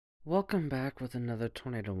Welcome back with another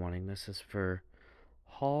tornado warning. This is for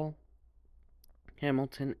Hall,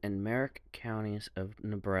 Hamilton, and Merrick counties of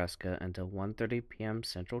Nebraska until 1:30 p.m.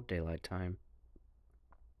 Central Daylight Time.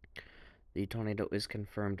 The tornado is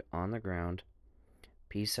confirmed on the ground.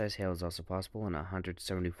 Pea-sized hail is also possible, and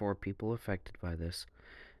 174 people affected by this.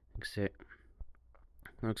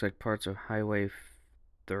 Looks like parts of Highway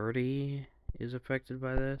 30 is affected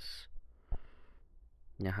by this.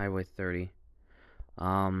 Yeah, Highway 30.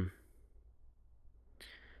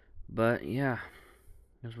 But yeah,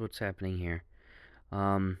 here's what's happening here.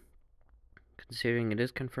 Considering it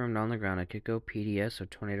is confirmed on the ground, it could go PDS or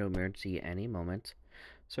tornado emergency at any moment.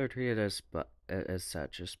 So treat it as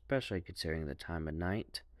such, especially considering the time of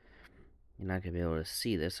night. You're not gonna be able to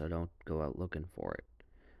see this, so don't go out looking for it.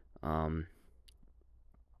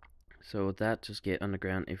 So with that, just get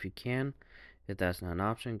underground if you can. If that's not an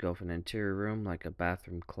option, go for an interior room like a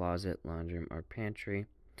bathroom, closet, laundry room, or pantry.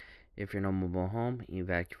 If you're in a mobile home,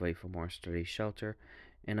 evacuate for more sturdy shelter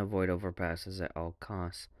and avoid overpasses at all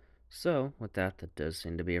costs. So, with that does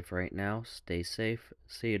seem to be it for right now. Stay safe.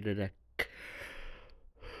 See you today.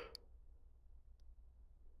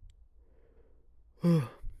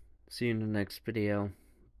 See you in the next video.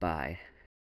 Bye.